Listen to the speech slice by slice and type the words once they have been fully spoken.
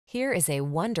Here is a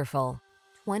wonderful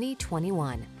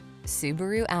 2021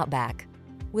 Subaru Outback.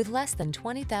 With less than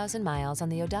 20,000 miles on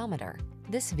the odometer,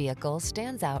 this vehicle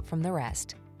stands out from the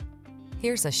rest.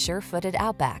 Here's a sure-footed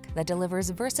Outback that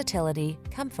delivers versatility,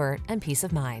 comfort, and peace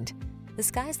of mind. The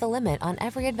sky's the limit on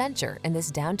every adventure in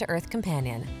this down-to-earth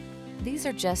companion. These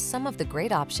are just some of the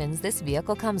great options this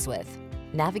vehicle comes with: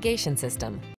 navigation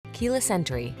system, keyless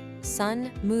entry,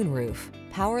 sun, moonroof,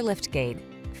 power liftgate,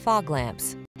 fog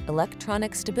lamps,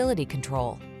 electronic stability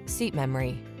control, seat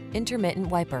memory, intermittent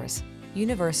wipers,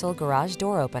 universal garage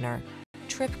door opener,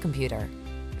 trip computer.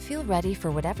 Feel ready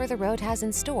for whatever the road has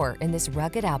in store in this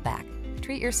rugged Outback.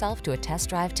 Treat yourself to a test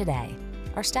drive today.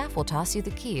 Our staff will toss you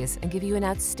the keys and give you an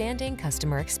outstanding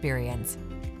customer experience.